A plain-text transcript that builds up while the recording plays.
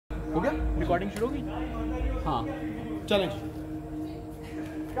हो गया? रिकॉर्डिंग शुरू होगी? हाँ चलें।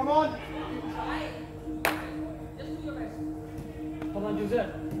 Come on. Come on, Joseph.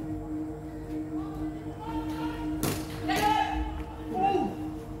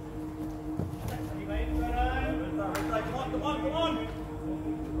 Come on.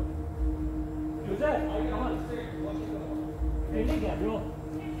 Joseph, come on. Really, yeah, bro.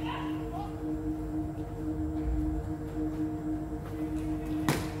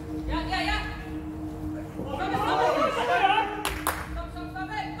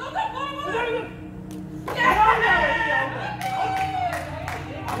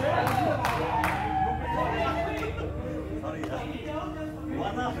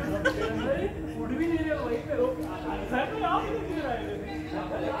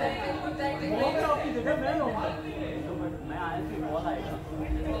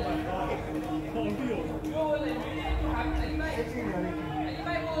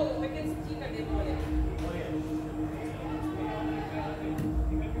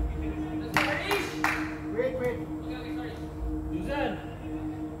 Wait.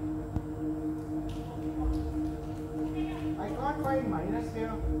 I can't find minus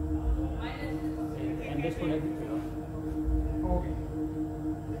here. And this one is Okay.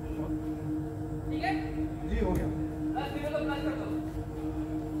 ठीक है? जी हो गया. बस वीडियो को प्लान कर दो.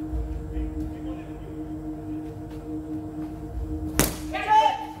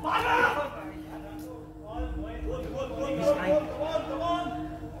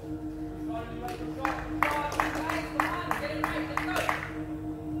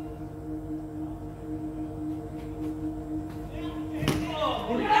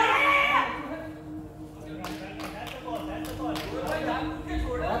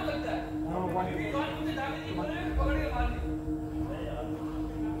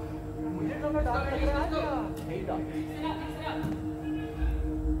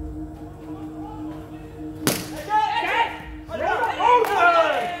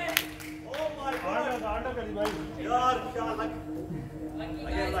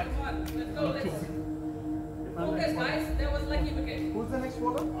 Focus, guys. That was lucky wicket. Who's the next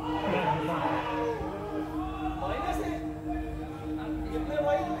bowler?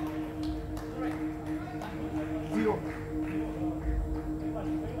 Zero.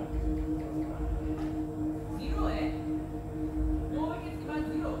 Zero है? No wickets के बाद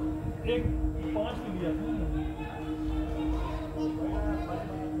zero. एक 5 में दिया था.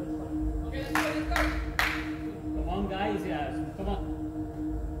 Okay, let's go. Come on, guys, yes. Come on.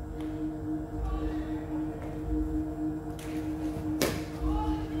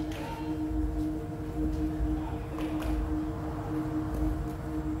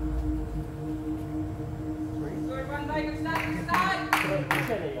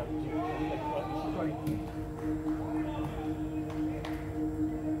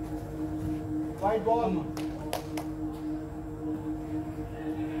 Wide ball.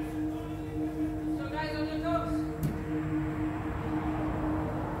 So guys, on your toes.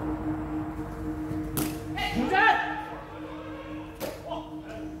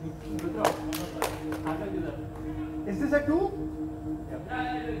 Is this a 2?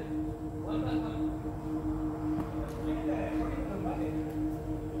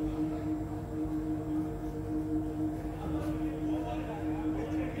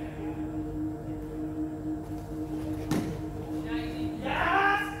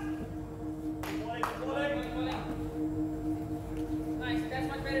 Nice, that's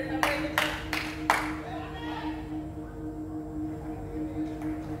much better.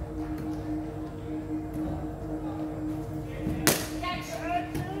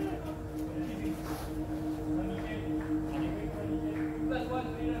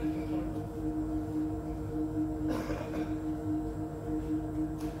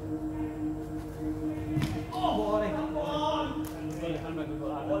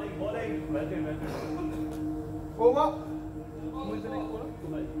 Over. Who is the next bowler?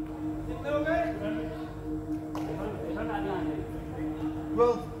 कितने हो गए?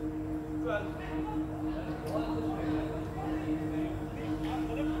 12.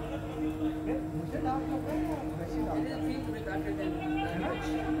 मुझे डार्क लग रहा है या वैसे dark? It doesn't feel to be darker than average.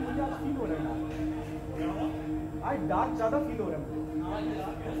 मुझे आज फील हो रहा है आज डार्क ज़्यादा फील हो रहा है मुझे.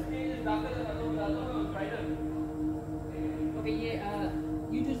 Okay, yeah.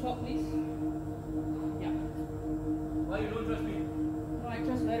 You do swap, please. Yeah. Why you don't trust me? No, I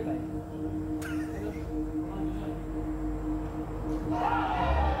trust Verba.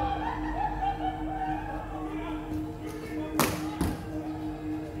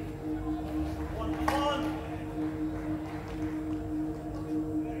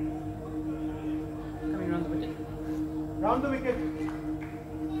 Round the wicket.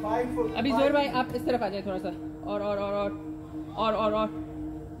 5. अभी जोर भाई आप इस तरफ आ जाए थोड़ा सा और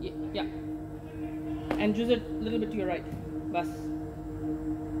या and use it a little bit to your right बस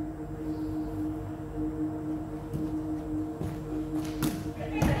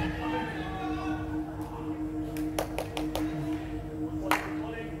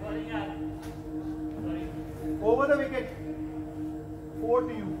Over the wicket. 4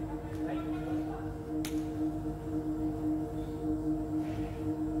 to you.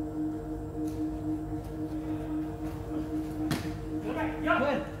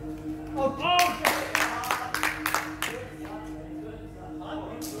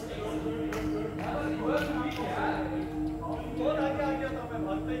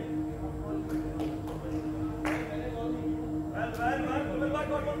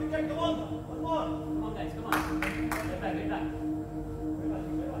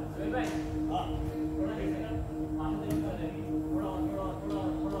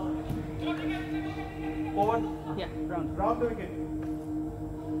 Over. Yeah, round. Round the wicket.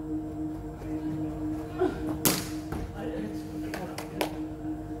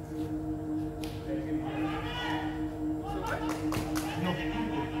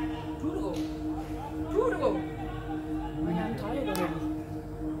 Two to go. I'm tired already.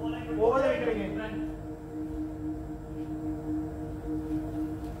 Over the wicket again.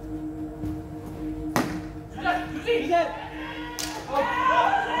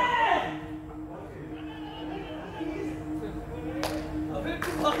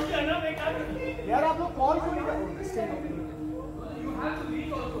 यार आप लोग कॉल क्यों नहीं कर रहे? You have to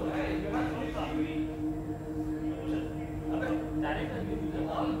reach also, right? You have to reach somebody.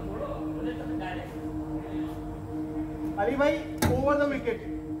 Ali bhai, over the wicket.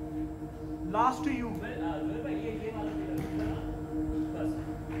 Last to you.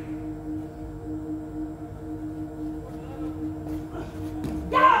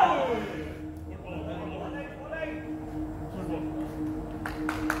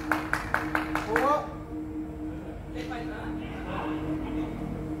 Over.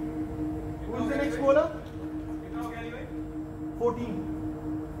 Who is the next bowler? 14.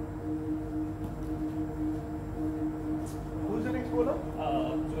 Who is the next bowler?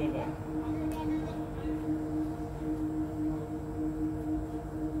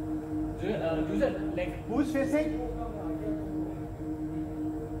 Who is facing?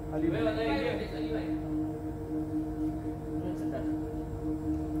 Ali bhai.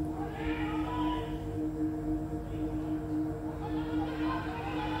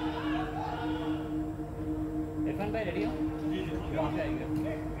 Irfan भाई ready हो? वहाँ पे आएंगे।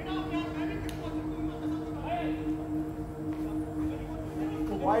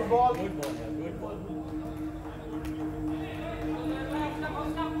 White ball. Good ball, yeah, good ball.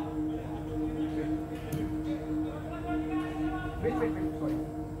 Wait, sorry.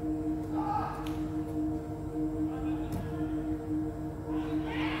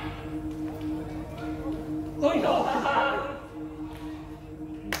 Oh no!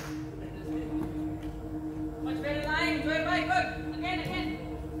 Much better line, good, right, good. Again.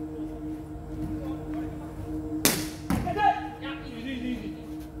 Yeah, easy.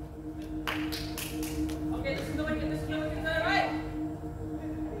 Okay, this is the wicket, this is the wicket, right?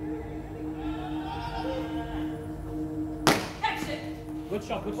 Exit. Good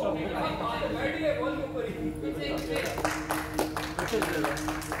shot. Good save.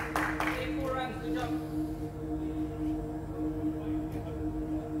 4 runs, good job.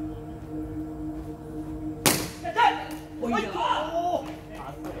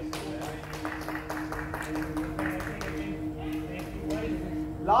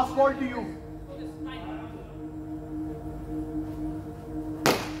 Last ball to you.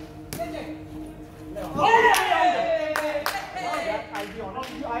 I'll be honest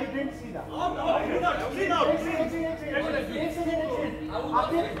with you, I didn't see that. No,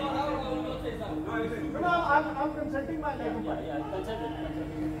 I'm consulting my life.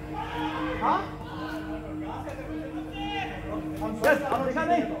 Huh? I'm sorry.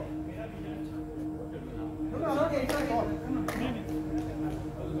 No, okay, it's my call.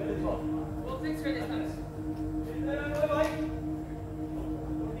 We'll fix for this house.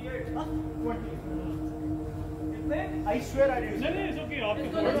 20. I swear I didn't. No, it's okay. No,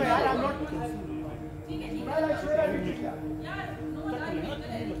 yaar, I'm not. I swear I didn't. Yeah, no one likes it.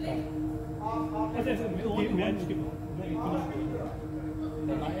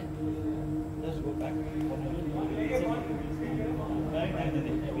 Let's go back.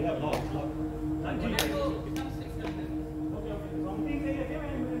 We have lost.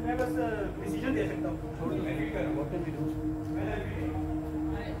 मैं बस decision दे सकता हूँ। What can we do?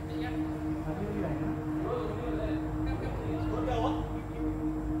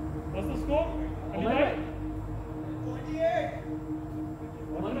 score? Umar bhai. 28.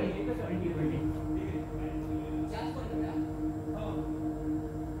 Umar bhai, ये कैसे 20? क्या score कर रहा? हाँ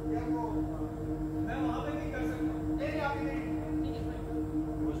यार वो मैं वहाँ पे नहीं कर सकता। नहीं आप ही नहीं।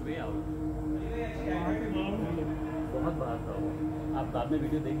 was way out. बहुत बहुत बाहर था वो. आप बाद में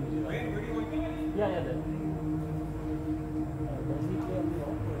वीडियो देख लीजिएगा. या दे.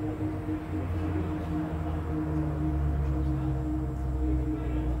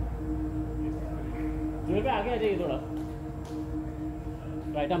 जोर पे आगे आ जाइए थोड़ा.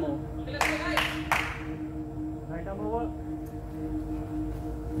 Right arm over. Right arm over.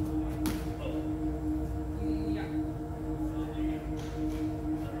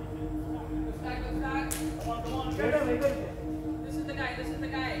 This is the guy. This is the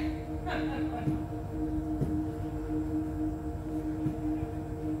guy. All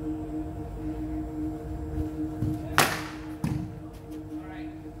right.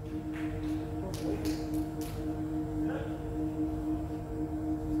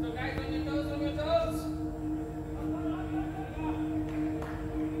 So guys, on your toes, on your toes.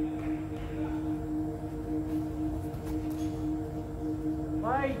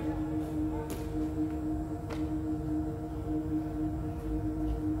 Right.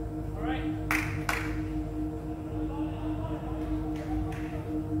 All right.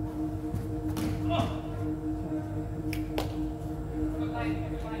 Good line,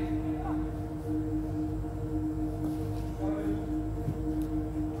 good line.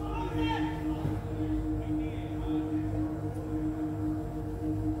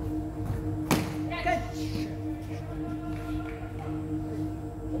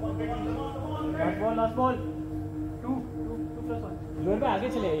 Last ball. Two plus one. जोर पे आगे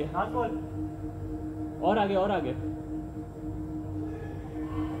चले आइए. Last ball. और आगे और आगे.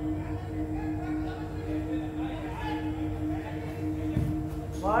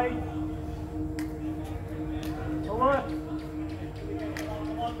 Wide. Over.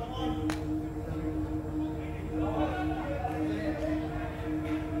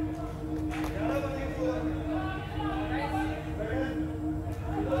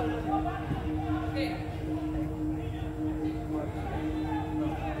 Okay.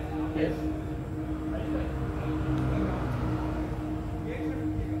 Yes.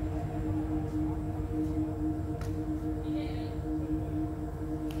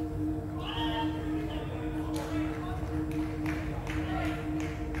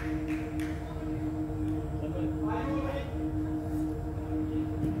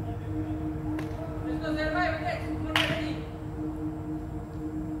 Let's go, Zerbai, with it. Come on, ready.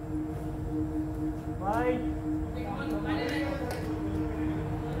 Wide. Okay, come on, line it.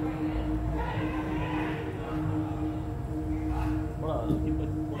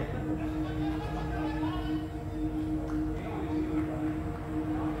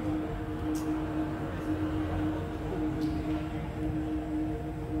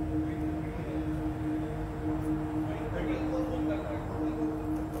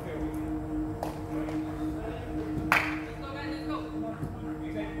 Let's go, guys, let's go.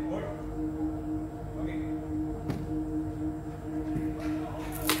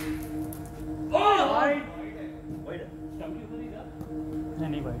 Wide.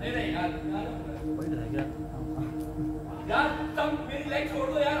 नहीं भाई. नहीं नहीं यार वही रह गया. यार तुम मेरी लेग छोड़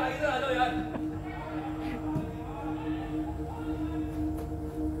दो यार इधर आ जाओ यार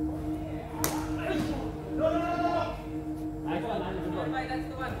Bye, that's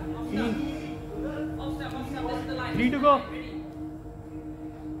the one. Off step, this is the line. 3 to go. Ready?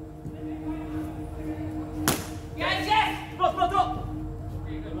 Yes, yes! Throw.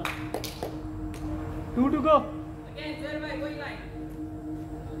 Okay, good. 2 to go. Again, Zerbai, going line.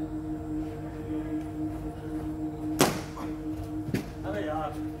 अबे यार.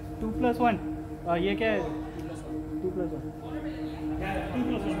 2 plus 1. ये क्या है? 2 plus 1.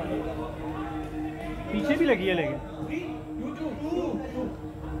 पीछे भी लगी है लेकिन.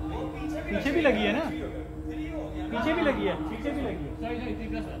 पीछे भी लगी है ना? पीछे भी लगी है. Sorry, 3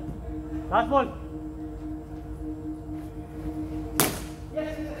 plus 1. Last ball.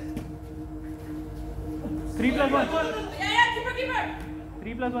 Yes. 3 plus 1. Yeah, keeper.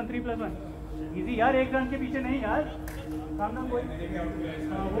 3 plus 1. Easy यार, एक रन के पीछे नहीं यार. सामने कोई.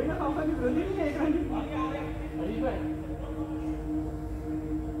 वही ना पापा की जरूरत नहीं है एक रन की.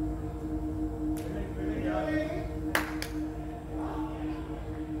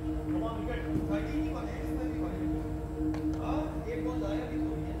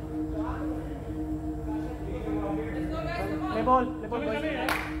 Let's go, guys, come on. ले बॉल.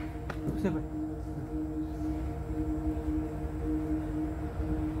 उससे भाई.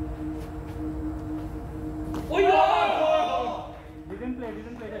 Oh, yeah! Didn't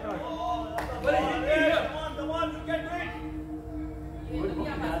play the shot.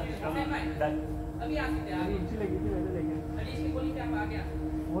 Done. अभी आ सकते हैं अभी आप। इंची लगी थी मैंने लेकिन अलीश की गोली क्या आ गया?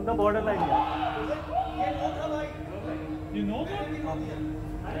 ऑन द बॉर्डर लाइन गया You know that?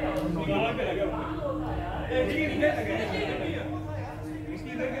 गाड़ा पे लगा हुआ है। इसकी इधर लगा है। इसकी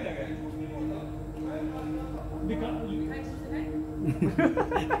इधर के लगा है। दिखा। दिखाई से है?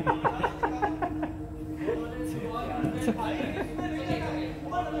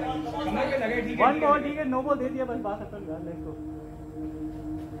 कमर पे लगा है, ठीक है। वन बॉल ठीक है नो बॉल दे दिया बस बात खत्म यार let's go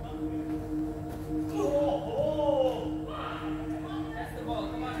That's the ball.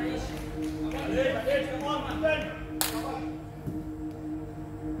 Come on, Alish.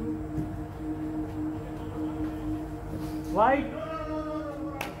 Wide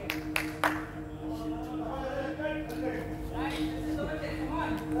Right, this is over there. Come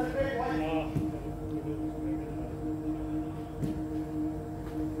on.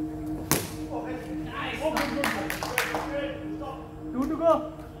 To to go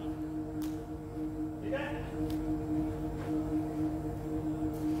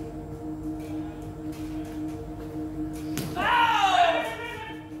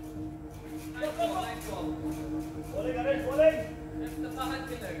Nice ball. That's the Fahad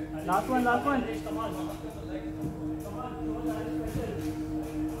killer. Last one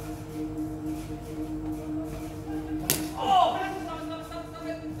Oh! Stop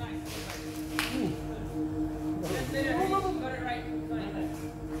it. Nice. Just there, Alish. You got it right. Fine.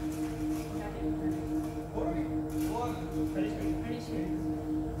 Alish here.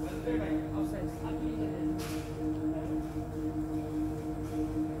 Outside.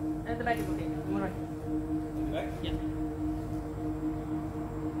 At the back is okay. Come on, right. Yeah.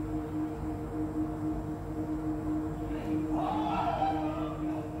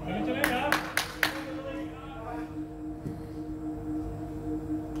 चले यार।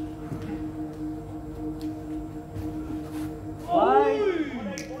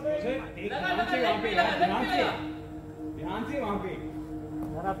 ध्यान से वहाँ पे।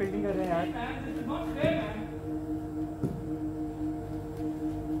 यार आप fielding कर रहे हैं यार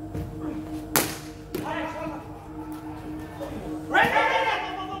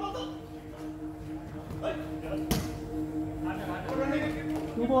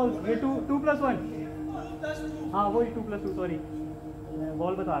टू बॉल ये टू प्लस वन हाँ वही 2+2 सॉरी मैं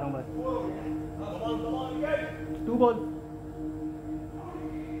बॉल बता रहा हूँ बस टू बॉल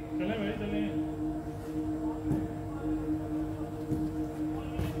चले भाई चले।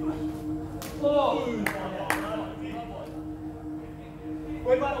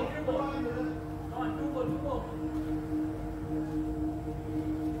 कोई बात नहीं।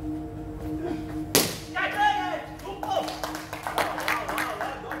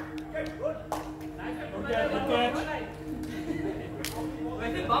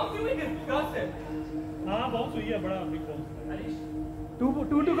 वैसे बाउंस हुई है क्रॉस से। हाँ बहुत हुई है बड़ा big ball. To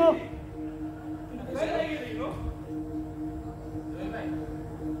to go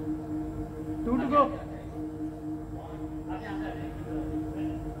to to go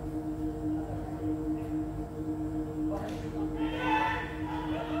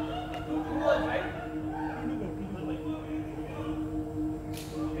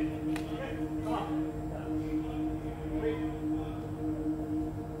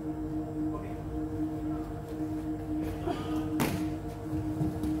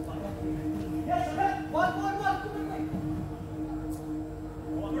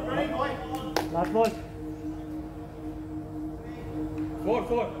last ball 4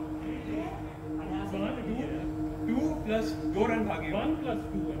 2 plus 2 run भागे 1+2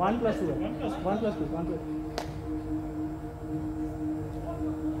 1+2 है 1+2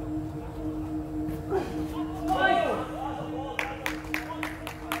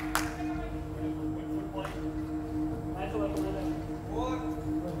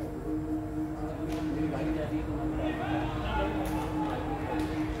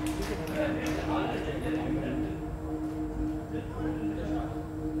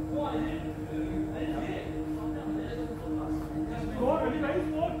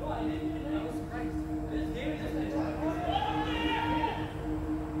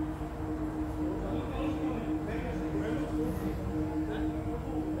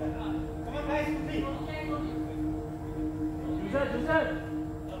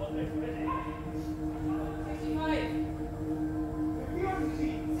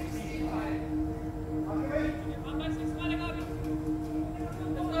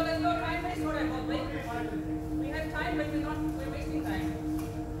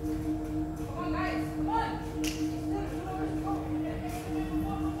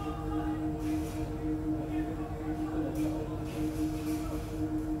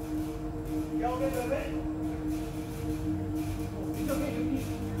 It's okay,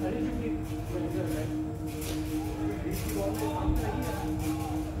 50.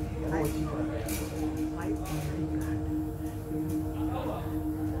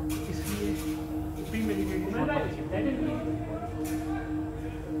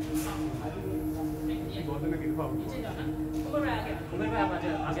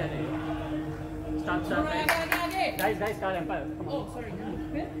 Guys, car empire. Come on. Oh, sorry.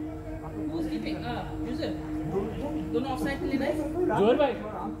 Where? Who's keeping? Yusuf. दोनों ऑफसाइड पे लेना है? जोर भाई.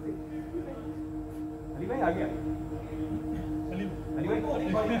 अली भाई आ गया. अली भाई.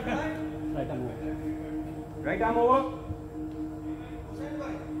 Right arm over.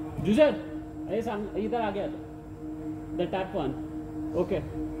 जूजर. अरे सामने इधर आ गया. The tap one. Okay.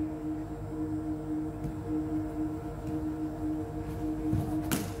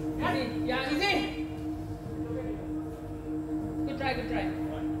 Easy. Yeah, easy. Good try.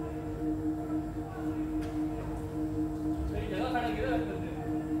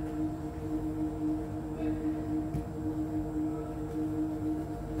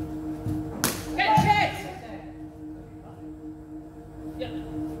 Hit! Yeah.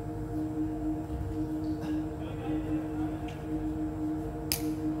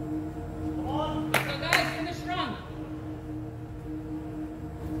 So guys, finish strong.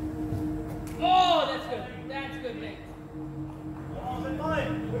 Oh, that's good. That's good, mate.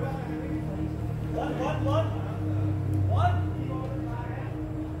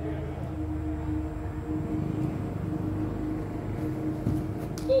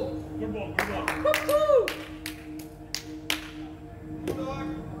 Go. Good ball. Woo-hoo!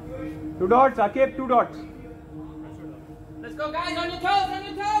 2 dots. Akib, 2 dots. Let's go, guys. On your toes.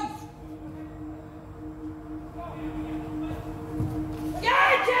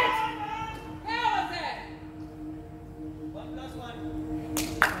 Yeah, Jet! How was that? 1+1.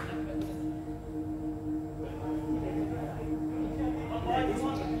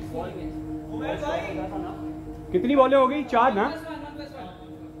 कितनी बॉलें हो गई? 4 ना?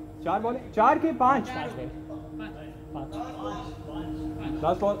 4 बॉलें? 4 के 5.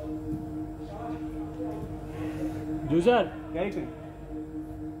 Last ball. जूजर. Carry से.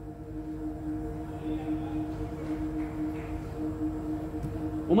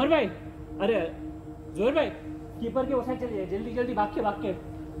 उमर भाई. अरे जोर भाई. कीपर के वो साइड चलिए. जल्दी भाग के.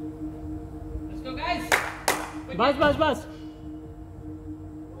 Let's go, guys. बस.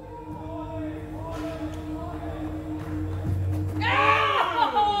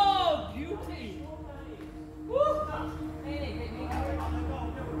 Oh, beauty. Woo. Hey.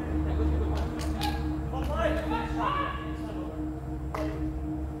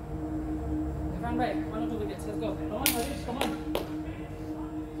 Irfan bhai, 1 or 2 wickets. Let's go. Come on, Harish, come on.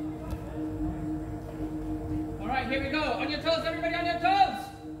 All right, here we go. On your toes, everybody, on your toes.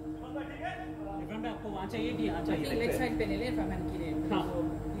 Irfan भाई आपको वहाँ चाहिए कि यहाँ I think चाहिए? leg side पे ले ले Irfan के लिए. हाँ. So,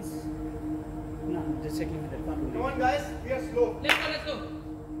 please. ना, just checking with Irfan. Come on, guys. We are slow. Let's go.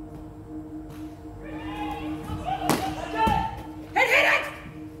 Hit!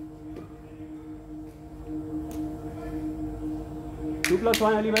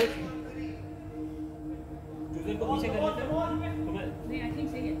 2+1 Ali भाई. जूजर को पीछे कर लेते हैं. कमल. नहीं, I think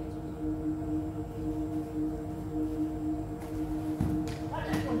सही है.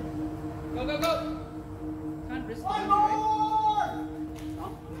 Go. Can't risk the ball, right?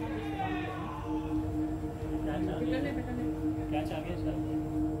 Better ले. कैच आ गया सर.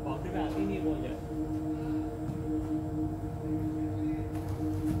 बाउंड्री में आती नहीं है बॉल यार.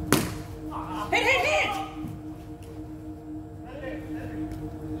 Hit!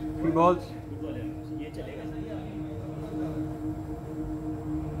 3 balls. फुटबॉल है. ये चलेगा.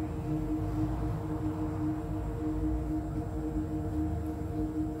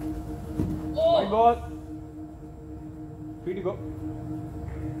 White Oh! ball. 3 to go.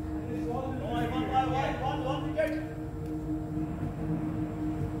 One wicket.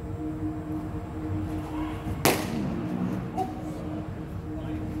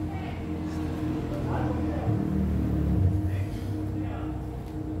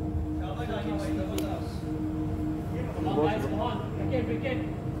 Come on, guys, come on. Wicket.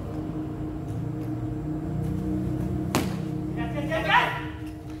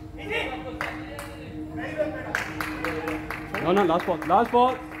 No, last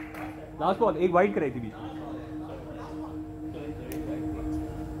ball. एक वाइड कराई थी बीच में.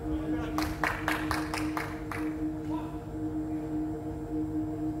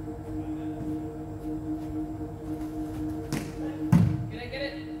 Get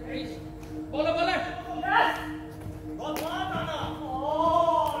it. Reach. Bowler.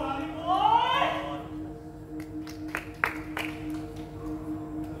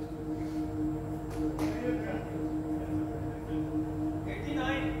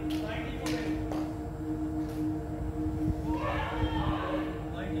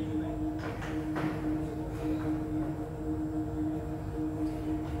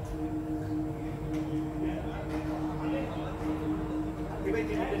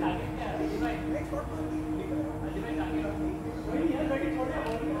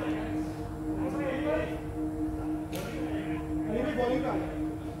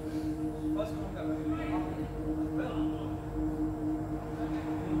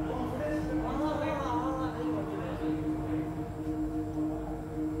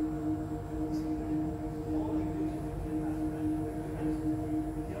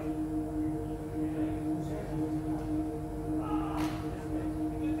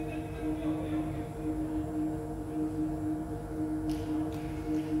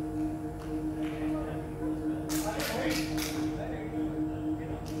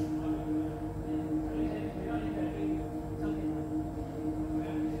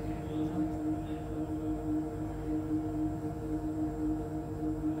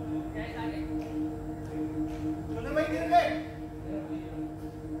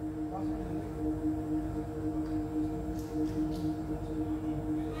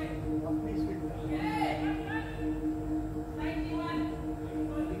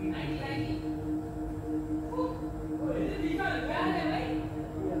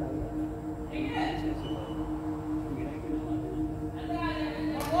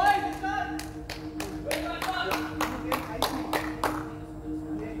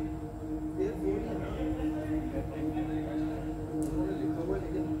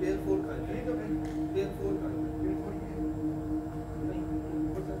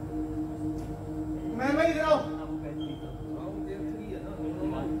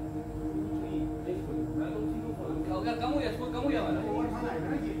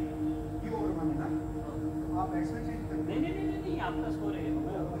 आपका स्कोर है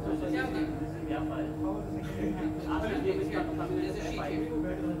Yeah, okay. क्या फाइल आज के लिए इसका तो काफी There's a sheet file here.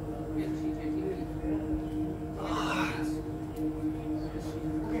 Here's a sheet here.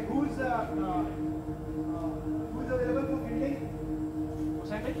 Okay, who's available for fielding?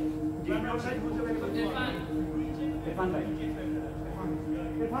 Side पे? Game outside, who's available? Irfan. Irfan भाई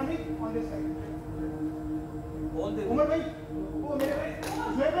Irfan bhai, on this side. Ball दे उमर भाई, वो मेरे भाई,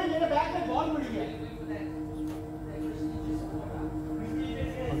 जोएब भाई मेरे बैग में बॉल मिल गया।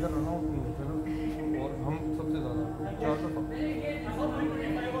 अगर रन आउट नहीं होते ना और हम सबसे ज़्यादा 400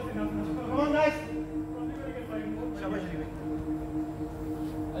 Come on guys.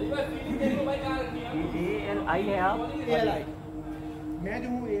 अली भाई फील्डिंग देखो भाई कहाँ रखनी है? ALI है आप ALI. मैं जो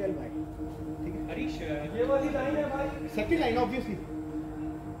हूँ AL भाई, ठीक है? हरीश, ये वाली लाइन है भाई। Second line obviously.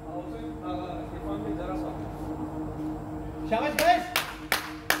 शाबाश guys.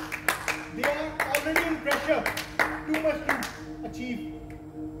 They are already in pressure. Too much to achieve.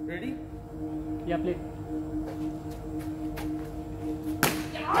 Ready? या प्ले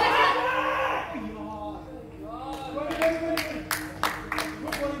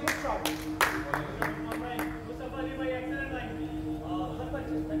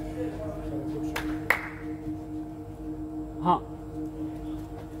हाँ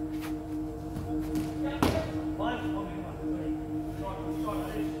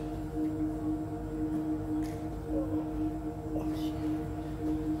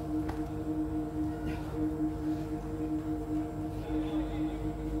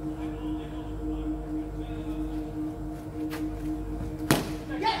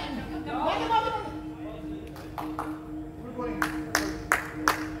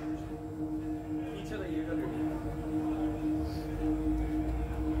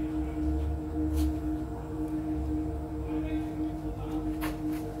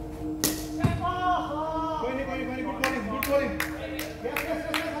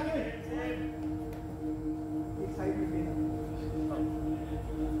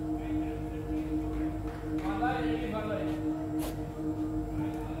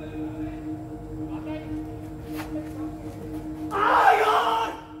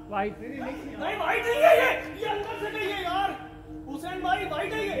वाइट नहीं वाइट नहीं है ये अंदर से गई है यार हुसैन भाई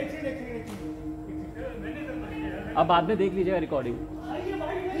वाइट है ये अब बाद में देख लीजिएगा रिकॉर्डिंग भाई ये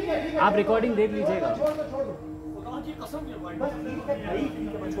वाइट नहीं है आप रिकॉर्डिंग देख लीजिएगा खुदा की कसम ये वाइट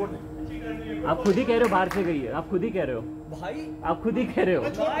भाई छोड़ दे आप खुद ही कह रहे हो बाहर से गई है आप खुद ही कह रहे हो भाई आप खुद ही कह रहे हो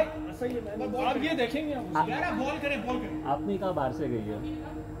भाई सही है मैंने आप ये देखेंगे आप यार बॉल करें आपने कहा बाहर से गई है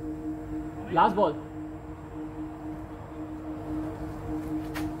लास्ट बॉल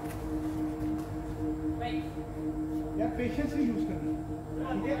यार पेशेंस भी यूज करना,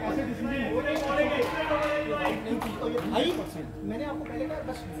 ठीक है? ऐसे डिसीजन भाई मैंने आपको पहले कहा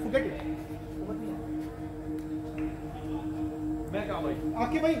बस फुगेट इट। मैं क्या भाई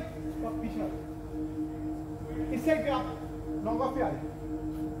आके भाई आप पीछे आ जाओ। इस साइड पे आप लॉन्ग ऑफ पे आ जाओ।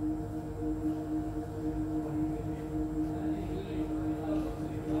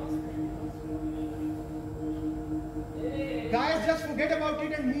 Guys, just forget about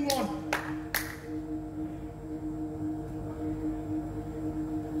it and move on.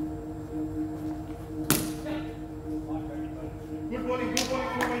 Good bowling,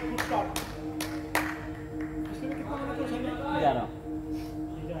 good start. इसमें कितना होना तो सही है? 11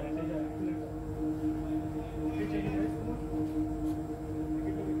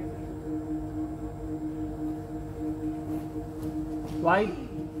 wide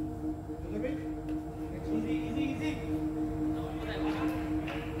Easy.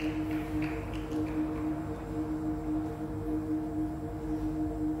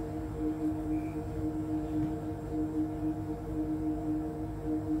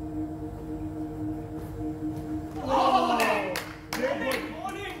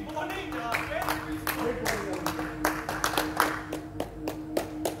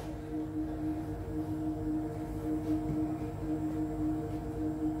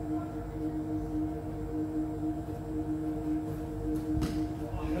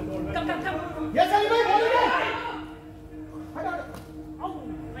 Yes, Ali bhai, bowling hai.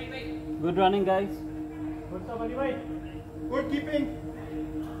 Good running guys Good stuff, Ali bhai. Good keeping.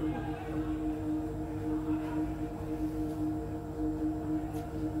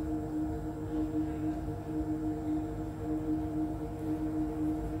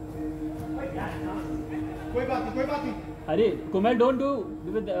 कोई बात नहीं. अरे Kumail don't do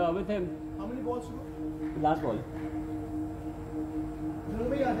with him How many balls to go? Last ball दोनों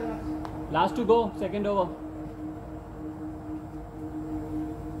भाई आ जाना. Last to go second over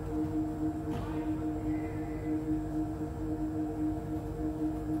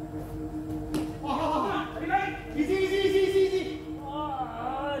Easy.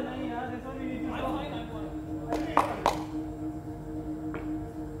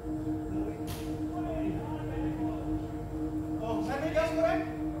 Score है?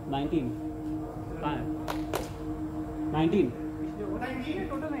 19 कहाँ है 19 19 है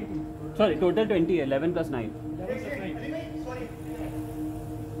टोटल 19 सॉरी टोटल 20 है 11 + 9 अली भाई सॉरी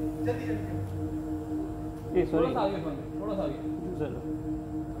जल्दी जल्दी ए सॉरी थोड़ा सा आगे सर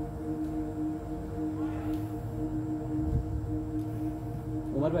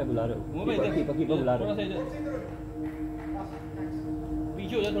उमर भाई बुला रहे हो मुंह पे इधर कीपर बुला रहे थोड़ा हो सा इधर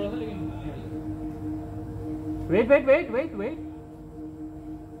पीछे हो जा थोड़ा सा लेकिन wait wait wait wait wait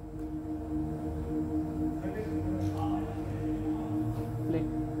play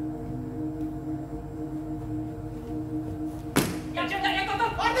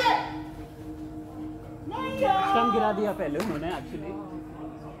stump गिरा दिया पहले उन्होंने एक्चुअली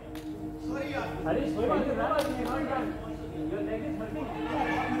सॉरी यार Harish your leg is hurting